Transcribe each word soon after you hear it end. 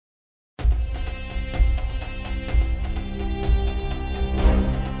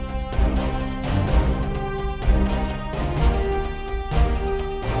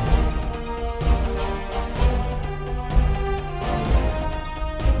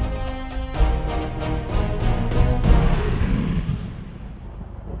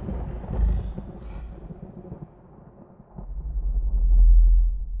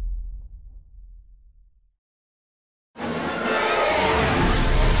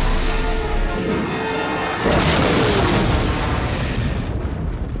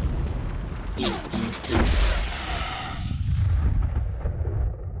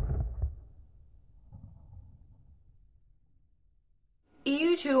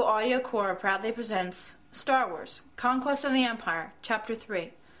Kotaku Audio Core proudly presents Star Wars, Conquest of the Empire, Chapter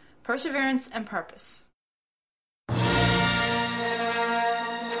 3, Perseverance and Purpose.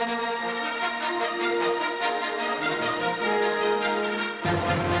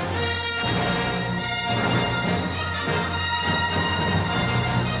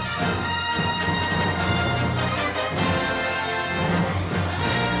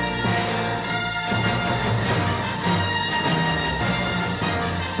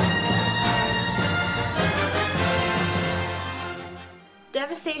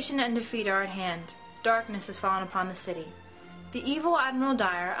 Devastation and defeat are at hand. Darkness has fallen upon the city. The evil Admiral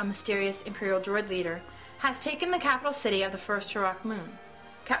Dyer, a mysterious Imperial droid leader, has taken the capital city of the first Turok moon.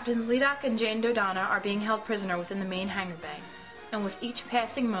 Captains Ledak and Jane Dodonna are being held prisoner within the main hangar bay, and with each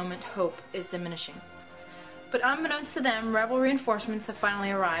passing moment, hope is diminishing. But unbeknownst to them, rebel reinforcements have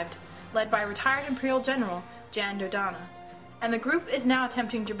finally arrived, led by retired Imperial General Jan Dodonna, and the group is now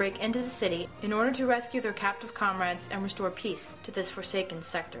attempting to break into the city in order to rescue their captive comrades and restore peace to this forsaken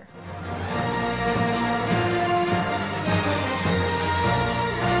sector.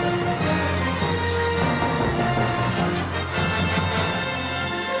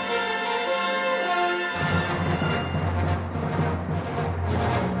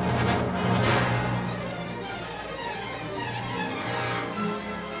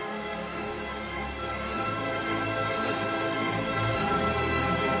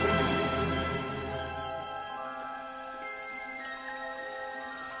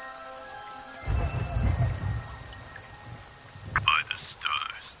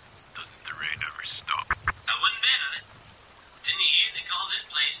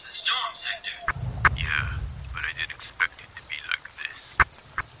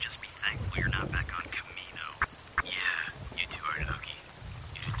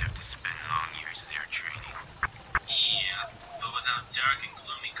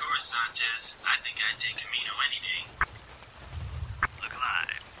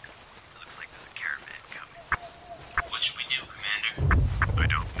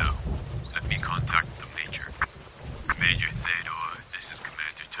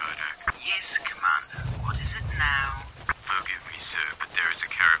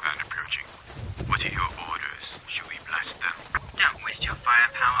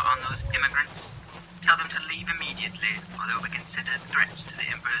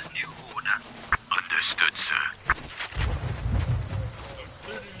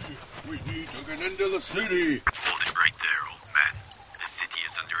 City! Hold it right there, old man. The city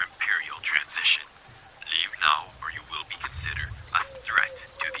is under Imperial transition. Leave now, or you will be considered a threat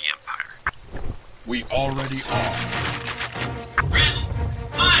to the Empire. We already are. Rebel!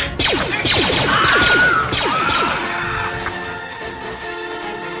 Fire!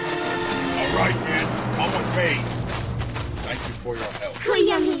 All right, men. Come with me. Thank you for your help.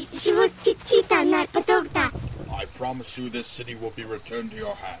 I promise you this city will be returned to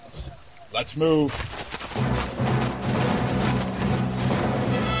your hands. Let's move.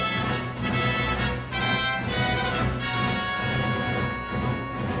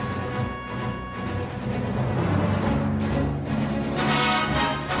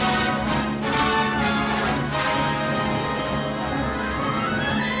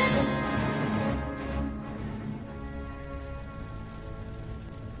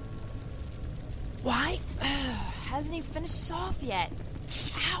 Why? Hasn't he finished this off yet?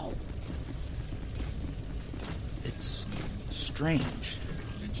 Ow! It's strange.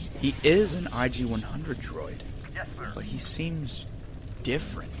 He is an IG-100 droid, but he seems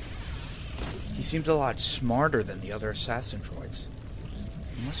different. He seems a lot smarter than the other assassin droids.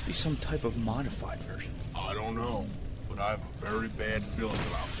 He must be some type of modified version. I don't know, but I have a very bad feeling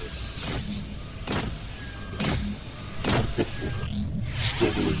about this.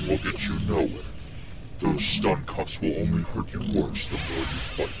 Struggling will get you nowhere. Those stun cuffs will only hurt you worse the more you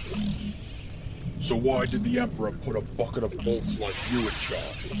fight them. So why did the Emperor put a bucket of bolts like you in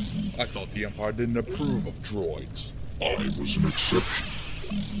charge? I thought the Empire didn't approve of droids. I was an exception.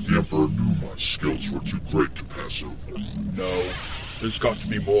 The Emperor knew my skills were too great to pass over. No, there's got to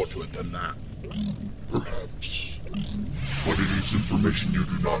be more to it than that. Perhaps. But it is information you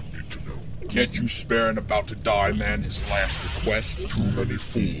do not need to know. Can't you spare an about-to-die man his last request? Too many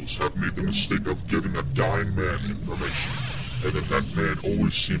fools have made the mistake of giving a dying man information, and then that man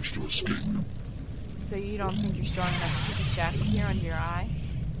always seems to escape. So you don't think you're strong enough to keep a shackle here under your eye?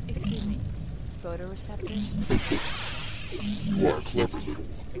 Excuse me, photoreceptors? You are a clever little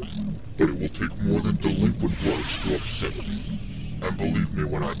one, but it will take more than delinquent words to upset me. And believe me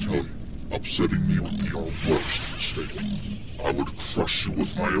when I tell you, upsetting me would be your worst mistake. I would crush you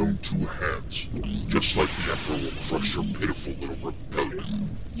with my own two hands, just like the Emperor will crush your pitiful little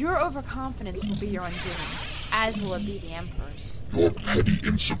rebellion. Your overconfidence will be your undoing, as will it be the Emperor's. Your petty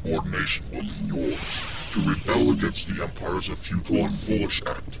insubordination will be yours. To rebel against the Empire is a futile and foolish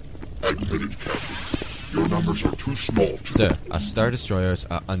act. Admitted, Captain. Your numbers are too small to... Sir, our Star Destroyers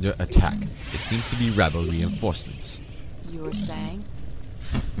are under attack. It seems to be rebel reinforcements. You were saying?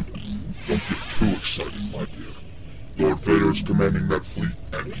 Don't get too excited, my dear. Lord Vader is commanding that fleet,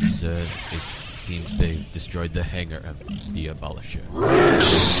 and he... Sir, it seems they've destroyed the hangar of the Abolisher.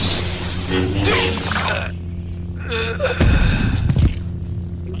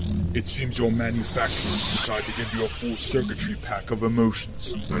 It seems your manufacturers decide to give you a full circuitry pack of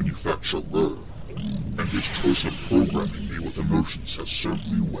emotions. Manufacturer, and his choice of programming me with emotions has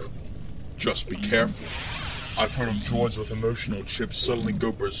served me well. Just be careful. I've heard of droids with emotional chips suddenly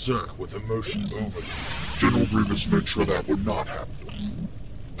go berserk with emotion overload. General Grievous made sure that would not happen.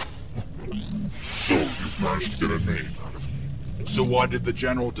 So, you've managed to get a name out of me. So why did the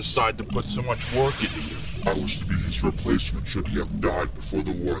General decide to put so much work into you? I was to be his replacement should he have died before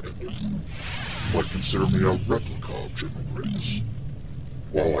the war ended. You might consider me a replica of General Grievous.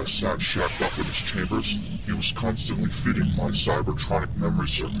 While I sat shacked up in his chambers, he was constantly feeding my cybertronic memory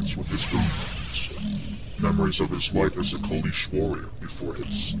circuits with his own memories. Memories of his life as a Kalish warrior before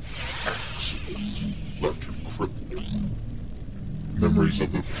his accident left him crippled. Memories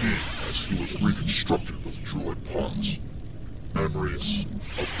of the pain as he was reconstructed with droid parts. Memories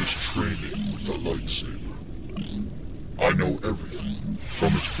of his training with a lightsaber. I know everything,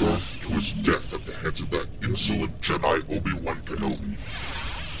 from his birth to his death at the hands of that insolent Jedi Obi-Wan Kenobi.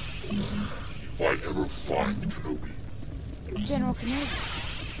 If I ever find Kenobi... General Kenobi,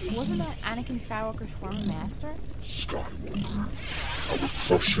 wasn't that Anakin Skywalker's former master? Skywalker. I would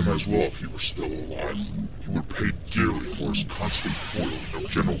crush him as well if he were still alive. He would pay dearly for his constant foiling of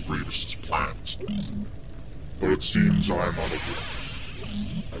General Grievous' plans. But it seems I am out of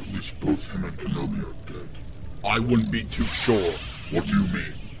luck. At least both him and Kenobi are dead. I wouldn't be too sure. What do you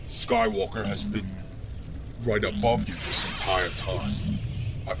mean? Skywalker has been right above you this entire time.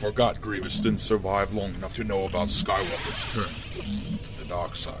 I forgot Grievous didn't survive long enough to know about Skywalker's turn to the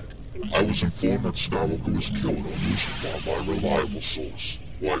dark side. I was informed that Skywalker was killed on Mustafar by a reliable source.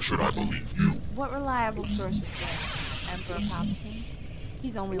 Why should I believe you? What reliable source was this? Emperor Palpatine?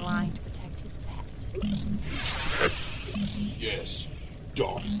 He's only lying to protect his pet. Pet? Yes,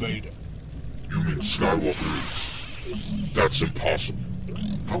 Darth Vader. You mean Skywalker is... That's impossible.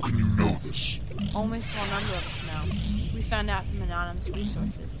 How can you know this? Only a small number of us know. We found out from anonymous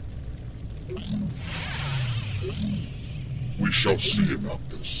resources. We shall see about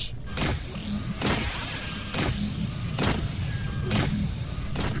this.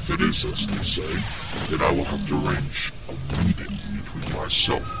 If it is as they say, then I will have to arrange a meeting between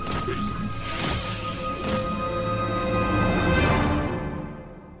myself and Vader.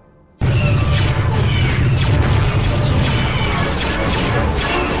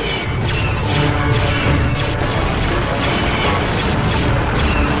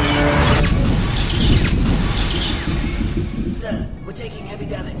 Sir, we're taking heavy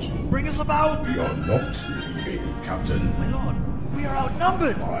damage. Bring us about! We are not leaving, Captain. My lord, we are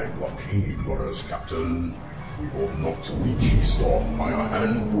outnumbered! My blockade runners, Captain. We will not be chased off by a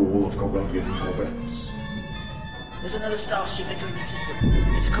handful of Corellian corvettes. There's another starship entering the system.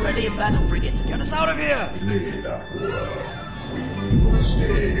 It's a Corellian battle frigate. Get us out of here! Relay that order. We will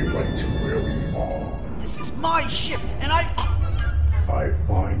stay right where we are. This is my ship, and I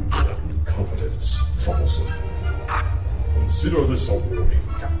find your incompetence troublesome. Consider this a warning,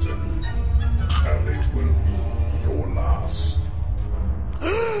 Captain. And it will be your last.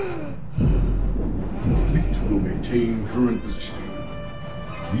 The fleet will maintain current positioning.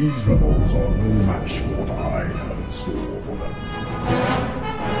 These rebels are no match for what I have in store for them.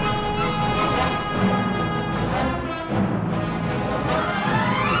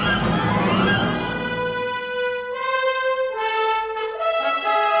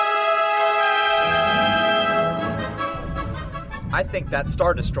 I think that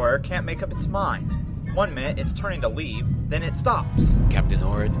Star Destroyer can't make up its mind. 1 minute it's turning to leave, then it stops. Captain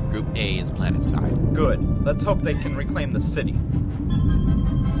Ord, Group A is planet side. Good. Let's hope they can reclaim the city.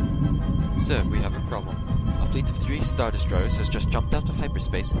 Sir, we have a problem. A fleet of 3 Star Destroyers has just jumped out of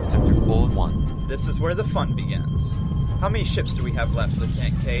hyperspace in Sector 4-1. This is where the fun begins. How many ships do we have left,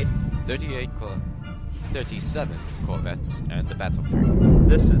 Lieutenant Cade? 37 corvettes and the battle frigate.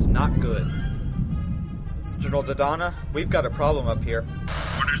 This is not good. General Dodonna, we've got a problem up here.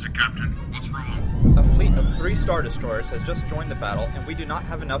 What is it, Captain? What's wrong? A fleet of 3 Star Destroyers has just joined the battle, and we do not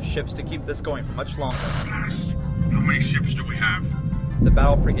have enough ships to keep this going for much longer. How many ships do we have? The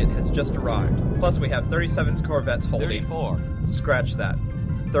battle frigate has just arrived. Plus, we have 37 corvettes holding... 34. Scratch that.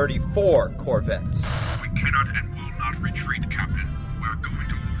 34 corvettes. We cannot and will not retreat, Captain. We're going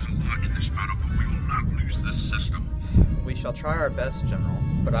to lose a lot in this battle, but we will not lose this system. We shall try our best, General,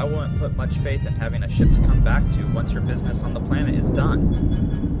 but I wouldn't put much faith in having a ship to come back to once your business on the planet is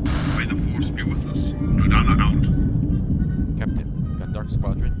done. May the Force be with us. Dodana out. Captain, Gundark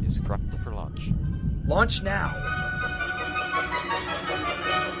Squadron is prepped for launch. Launch now!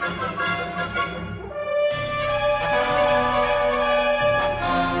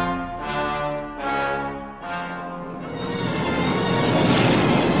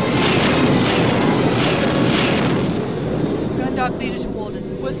 Gundark Leader to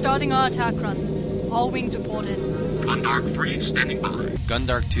Walden. We're starting our attack run. All wings reported. Gundark 3, standing by.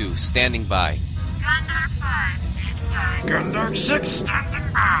 Gundark 2, standing by. Gundark 5, standing by. Gundark 6,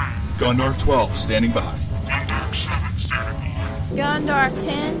 standing by. Gundark 12, standing by. Gundark 7, standing by. Gundark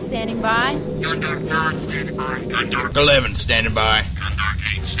 10, standing by. Gundark 9, standing by. Gundark 11, standing by. Gundark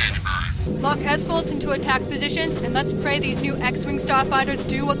 8, standing by. Lock S-Folds into attack positions, and let's pray these new X-Wing starfighters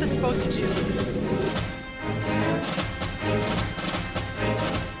do what they're supposed to do.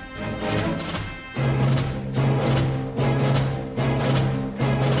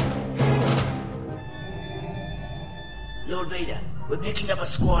 Lord Vader, we're picking up a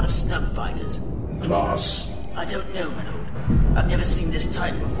squad of snub fighters. Class, I don't know, my lord. I've never seen this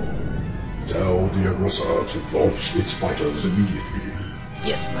type before. tell the aggressor to launch its fighters immediately.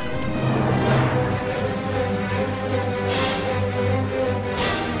 Yes, my lord.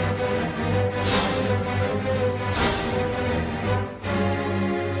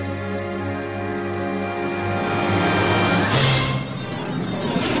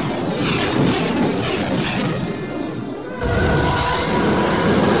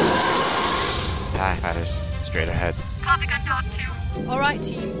 TIE fighters, straight ahead. Copy Gundark 2. Alright,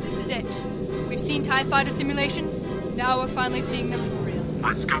 team, this is it. We've seen TIE fighter simulations, now we're finally seeing them for real.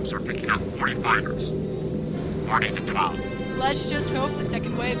 My scouts are picking up 40 fighters. 40 to 12. Let's just hope the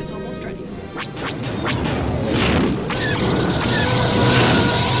second wave is almost ready.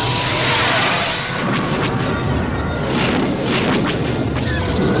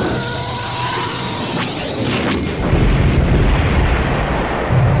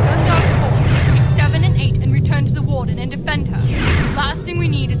 Gundark 4, take 7 and 8 and return to the Warden and defend her. The last thing we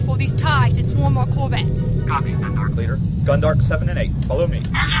need is for these TIE to swarm our corvettes. Copy, Gundark Leader. Gundark 7 and 8, follow me. We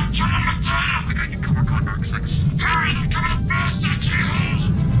got you cover, Gundark 6. Hurry, come on, bastards!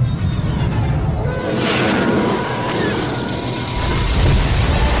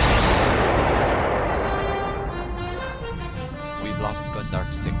 We've lost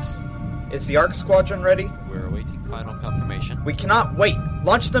Gundark 6. Is the ARC Squadron ready? We're awaiting final confirmation. We cannot wait.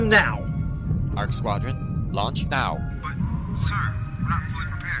 Launch them now. ARC Squadron, launch now. But, sir, we're not fully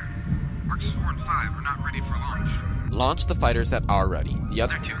prepared. Arcs 4 and 5 are not ready for launch. Launch the fighters that are ready. The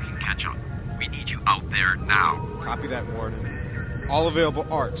other Other two can catch up. We need you out there now. Copy that, Warden. All available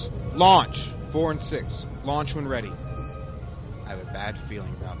arcs. Launch! 4 and 6. Launch when ready. I have a bad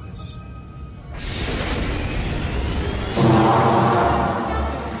feeling about this.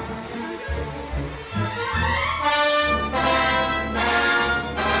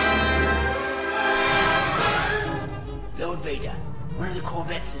 Lord Vader, one of the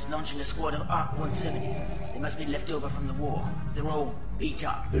corvettes is launching a squad of ARC 170s. They must be left over from the war. They're all beat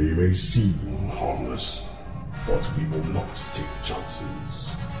up. They may seem harmless, but we will not take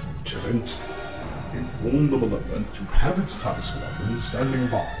chances. Lieutenant, inform the Malevolent to have its TIE squadron standing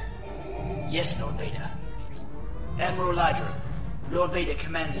by. Yes, Lord Vader. Admiral Lydra, Lord Vader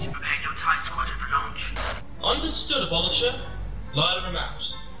commands that you prepare your TIE squadron for launch. Understood, Abolisher. Light them out.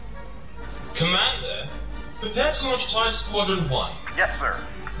 Commander, prepare to launch TIE Squadron 1. Yes, sir.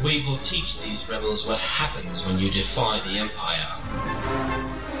 We will teach these rebels what happens when you defy the Empire.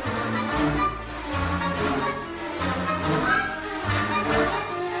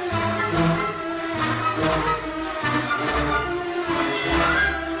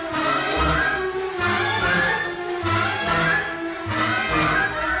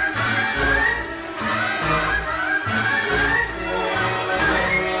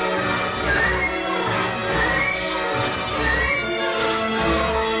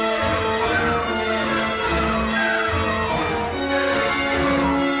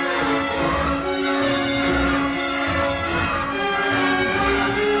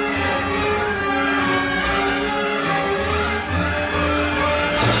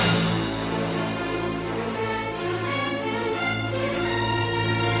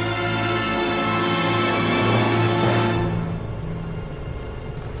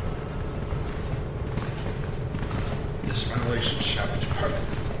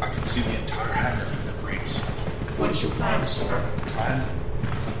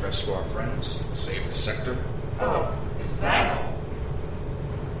 rescue our friends, save the sector. Oh, is that all?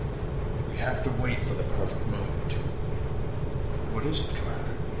 We have to wait for the perfect moment. What is it,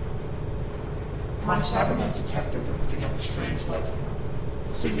 Commander? My cybernet detector picked up a strange life form.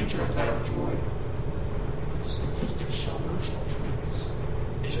 The signature of that of droid. The statistics show notional traits.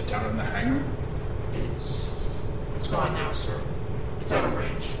 Is it down in the hangar? It's gone now, sir. It's out of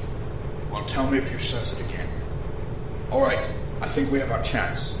range. Well, tell me if you sense it again. All right, I think we have our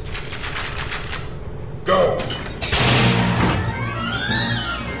chance. Go!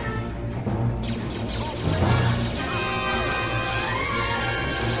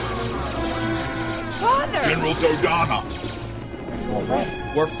 Father! General Dodonna!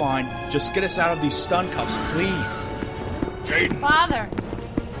 We're fine. Just get us out of these stun cuffs, please. Jaden! Father!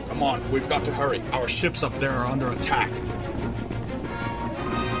 Come on, we've got to hurry. Our ships up there are under attack.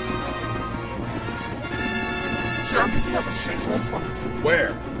 Sir, I'm picking up a strange life form.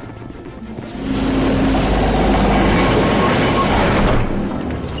 Where?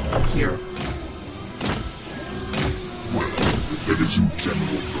 Up here. Well, if it isn't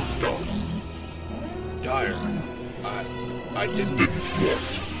General Dodonna. Dyer, I didn't... Didn't what?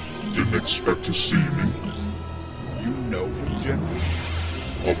 Didn't expect to see me? You know him, General?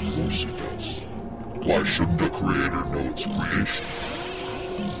 Of course he does. Why shouldn't a creator know its creation?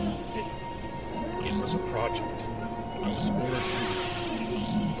 It was a project. I was ordered to...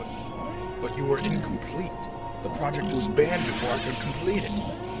 But you were incomplete. The project was banned before I could complete it.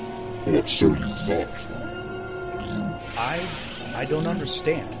 What so you thought? I don't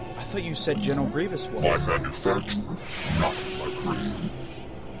understand. I thought you said General Grievous was... My manufacturer, not my creator.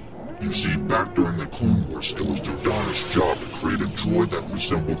 You see, back during the Clone Wars, it was Dodonna's job to create a droid that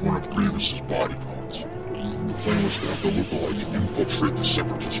resembled one of Grievous's bodyguards. The plan was to have the lookalike infiltrate the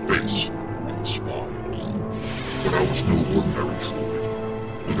Separatist base and spy. But I was no ordinary droid.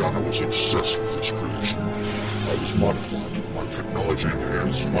 Dodonna was obsessed with this creation. I was modified, my technology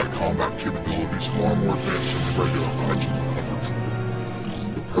enhanced, my combat capabilities far more advanced than the regular IG-100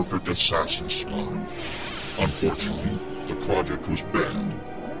 droid. The perfect assassin spy. Unfortunately, the project was banned.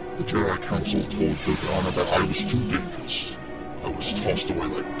 The Jedi Council told Dodonna that I was too dangerous. I was tossed away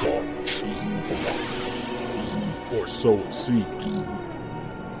like garbage. For life. Or so it seemed.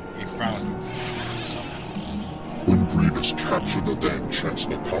 He found you somehow. When Grievous captured the then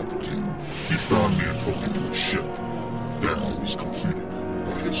Chancellor Palpatine, he found me and took me to his ship. There I was completed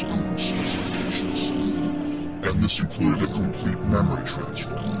by his own specifications. And this included a complete memory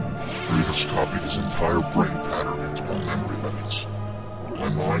transfer. Grievous copied his entire brain pattern into my memory banks. My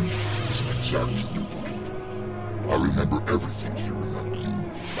mind is an exact duplicate. I remember everything he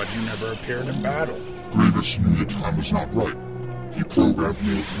remembered. But you never appeared in battle. Grievous knew the time was not right. He programmed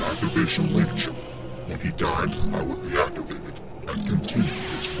me with an activation link chip. When he died, I would be activated and continue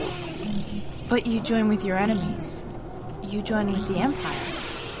his work. But you join with your enemies. You join with the Empire.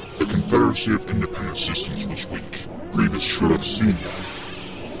 The Confederacy of Independent Systems was weak. Grievous should have seen that.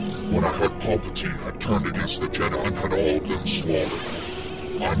 When I heard Palpatine had turned against the Jedi and had all of them slaughtered,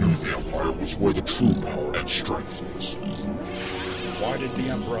 I knew the Empire was where the true power and strength was. Why did the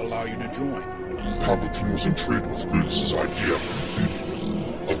Emperor allow you to join? Palpatine was intrigued with Grievous's idea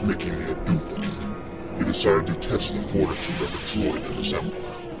of making me a duplicate. He decided to test the fortitude of a droid in his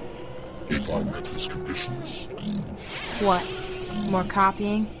Empire. If I met his conditions. What? More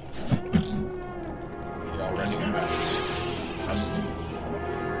copying? He already has, hasn't he?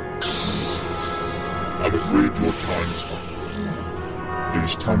 I'm afraid your time is up. It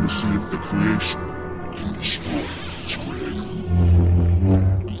is time to see if the creation can destroy its creator.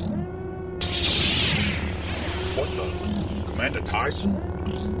 What the? Commander Tyson?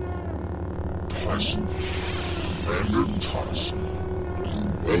 Tyson. Commander Tyson.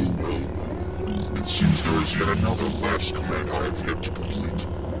 Well. It seems there is yet another last command I have yet to complete.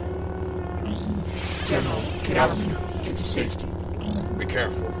 General, get out of here. Get to safety. Be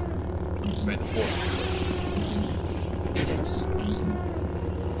careful. May the Force be with you. It is.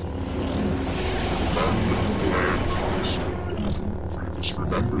 Commander Tyson. Grievous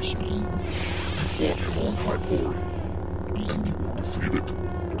remembers you. You fought him on Hyporion. And you were defeated.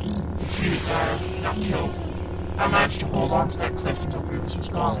 Defeated, Dyer. Not killed. I managed to hold on to that cliff until Grievous was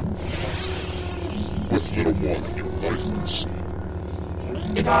gone. With little more than your life in the sea.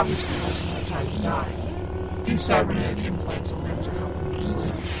 It obviously wasn't my time to die. These cybernetic implants and limbs are helping me to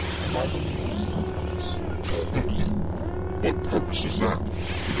live. And I believe in purpose. What purpose is that?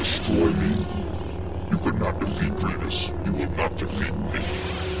 To destroy me? You could not defeat Grievous. You will not defeat me.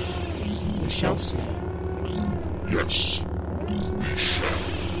 We shall see. Yes, we shall.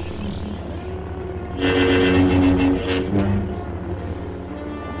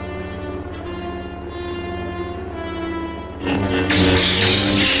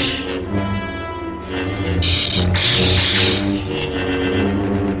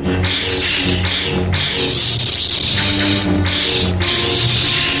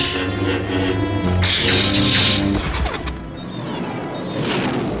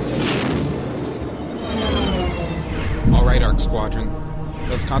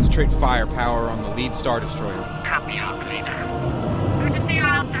 Concentrate firepower on the lead Star Destroyer. Copy, Hawk Leader. Good to see you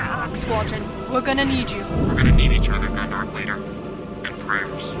out there, Hawk. Squadron, we're gonna need you. We're gonna need each other, Gundam Leader. And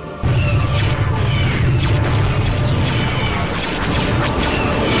prayers.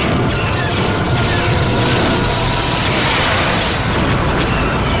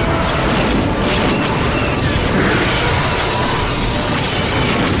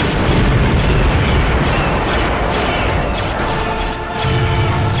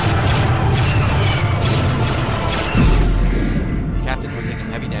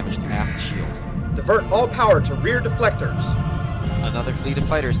 Divert all power to rear deflectors. Another fleet of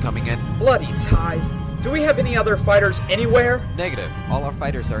fighters coming in. Bloody ties. Do we have any other fighters anywhere? Negative. All our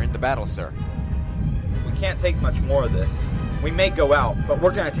fighters are in the battle, sir. We can't take much more of this. We may go out, but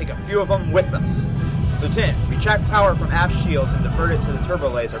we're gonna take a few of them with us. Lieutenant, retract power from aft shields and divert it to the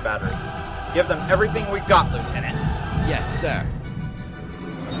turbo laser batteries. Give them everything we've got, Lieutenant. Yes, sir.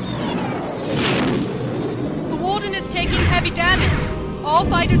 The Warden is taking heavy damage. All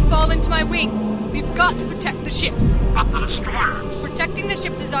fighters fall into my wing. We've got to protect the ships. But the destroyers. Protecting the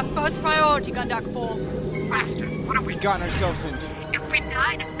ships is our first priority, Gundark 4. Question, what have we gotten ourselves into? If we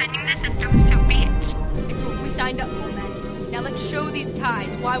die defending the system, so be it. It's what we signed up for, men. Now let's show these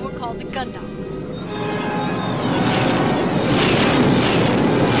ties why we're called the Gundams.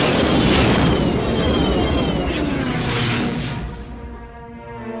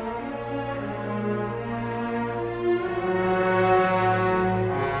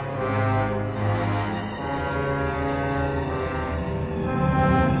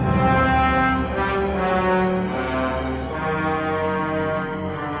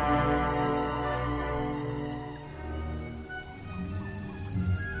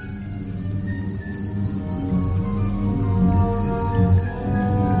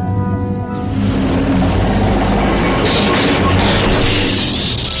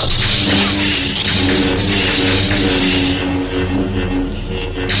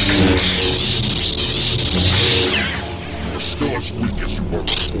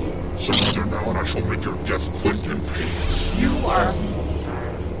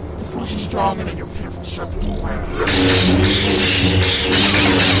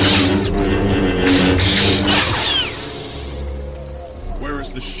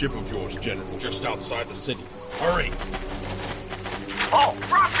 Outside the city. Hurry! Oh,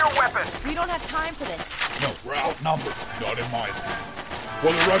 drop your weapon! We don't have time for this. No, we're outnumbered. Not in my opinion.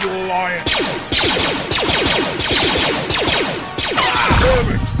 For the Rebel Alliance!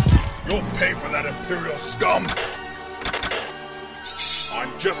 Servants! You'll pay for that Imperial scum!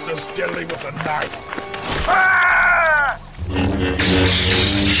 I'm just as deadly with a knife! Ah!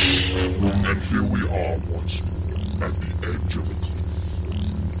 And here we are once more, at the edge of a cliff.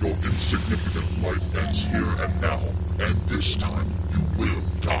 Your insignificant life ends here and now, and this time you will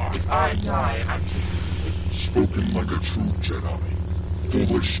die. If I die, I'm taking it. Spoken like a true Jedi,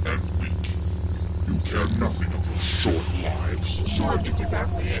 foolish and weak. You care nothing of your short lives. Sure, that's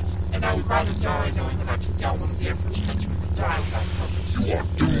exactly it. And I would rather die knowing that I took down one of the Emperor's henchmen than die without purpose. You are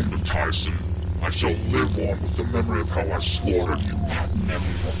doomed, Tyson. I shall live on with the memory of how I slaughtered you. That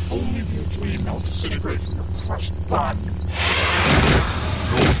memory will only be a dream that will disintegrate from your crushed body.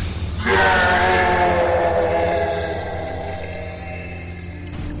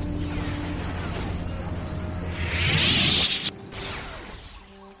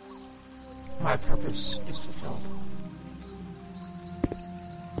 My purpose is fulfilled.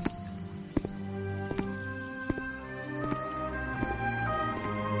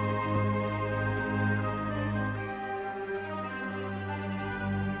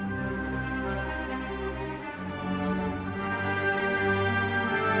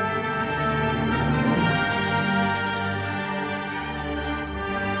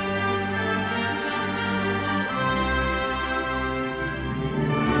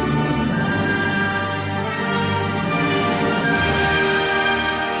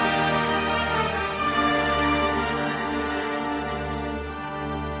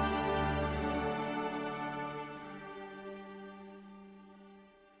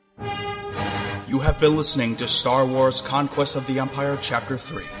 You have been listening to Star Wars Conquest of the Empire Chapter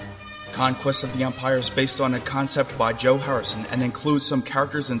 3. Conquest of the Empire is based on a concept by Joe Harrison and includes some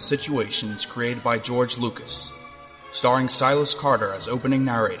characters and situations created by George Lucas. Starring Silas Carter as opening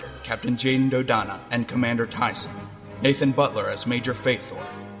narrator, Captain Jaden Dodonna and Commander Tyson, Nathan Butler as Major Faithor,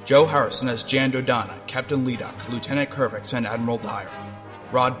 Joe Harrison as Jan Dodonna, Captain Ledoc, Lieutenant Kervix and Admiral Dyer,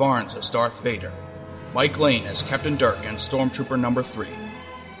 Rod Barnes as Darth Vader, Mike Lane as Captain Dirk and Stormtrooper No. 3,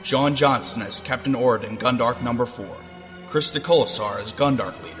 Sean Johnson as Captain Ord and Gundark No. 4, Chris DeColasar as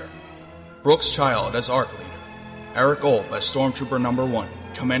Gundark Leader, Brooks Child as Arc Leader, Eric Olb as Stormtrooper No. 1,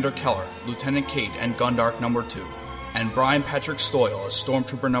 Commander Keller, Lieutenant Cade, and Gundark No. 2, and Brian Patrick Stoyle as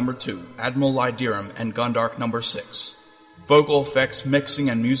Stormtrooper No. 2, Admiral Lydirum, and Gundark No. 6. Vocal effects, mixing,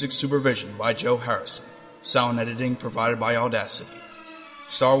 and music supervision by Joe Harrison. Sound editing provided by Audacity.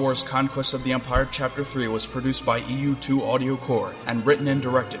 Star Wars Conquest of the Empire Chapter 3 was produced by EU2 Audio Core and written and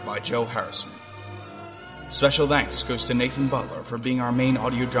directed by Joe Harrison. Special thanks goes to Nathan Butler for being our main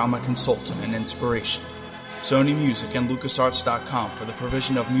audio drama consultant and inspiration. Sony Music and LucasArts.com for the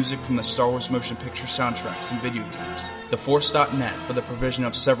provision of music from the Star Wars motion picture soundtracks and video games. TheForce.net for the provision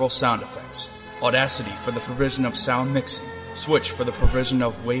of several sound effects. Audacity for the provision of sound mixing. Switch for the provision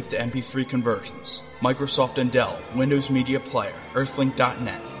of WAV to MP3 conversions. Microsoft and Dell, Windows Media Player,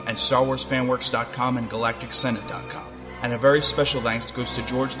 Earthlink.net, and StarWarsFanWorks.com and GalacticSenate.com. And a very special thanks goes to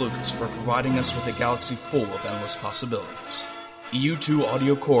George Lucas for providing us with a galaxy full of endless possibilities. EU2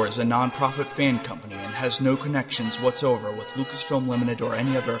 Audio Core is a non-profit fan company and has no connections whatsoever with Lucasfilm Limited or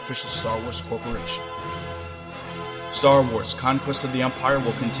any other official Star Wars corporation. Star Wars Conquest of the Empire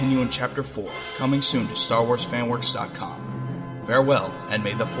will continue in Chapter 4, coming soon to StarWarsFanWorks.com. Farewell, and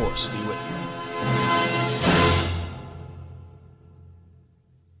may the Force be with you.